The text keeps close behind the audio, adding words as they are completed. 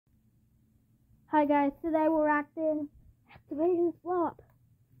Hi guys, today we're activating this blow up.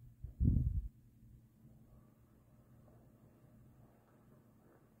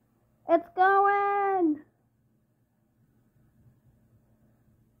 It's going!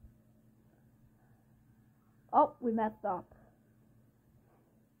 Oh, we messed up.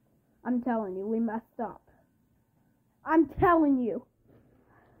 I'm telling you, we messed up. I'm telling you.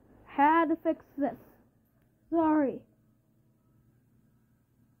 Had to fix this. Sorry.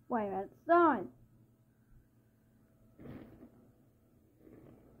 Wait a minute, it's done.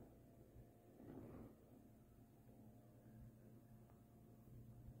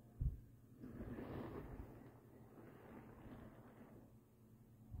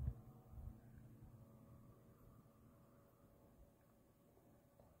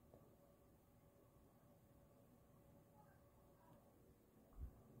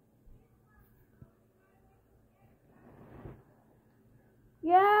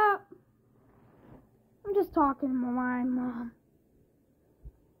 Yeah. I'm just talking to my mom.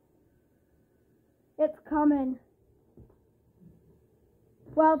 It's coming.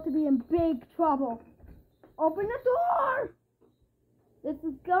 Well, to be in big trouble. Open the door! This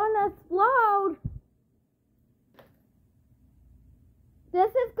is gonna explode. This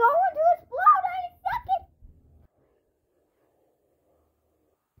is going to explode any second.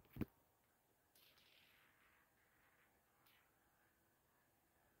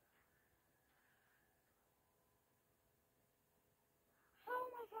 Oh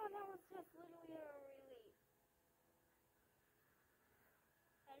my god, that was just literally a relief.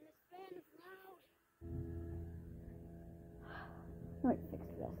 And this fan is loud. Let me fix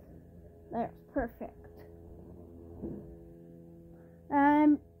this. There's perfect.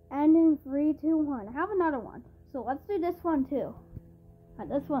 And in 3, 2, 1. I have another one. So let's do this one too. And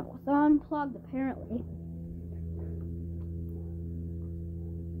this one was unplugged apparently.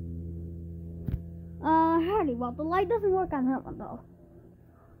 Howdy. Well, the light doesn't work on that one though.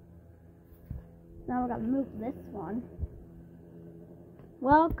 Now we gotta move this one.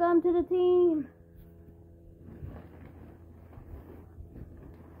 Welcome to the team.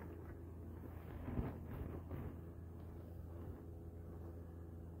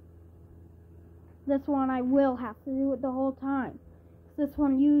 This one I will have to do it the whole time. This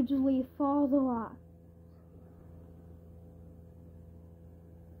one usually falls a lot.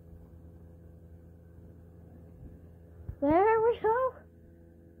 There we go.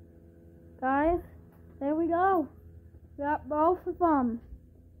 Guys, there we go. Got both of them.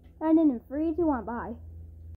 And in 3, 2, 1, bye.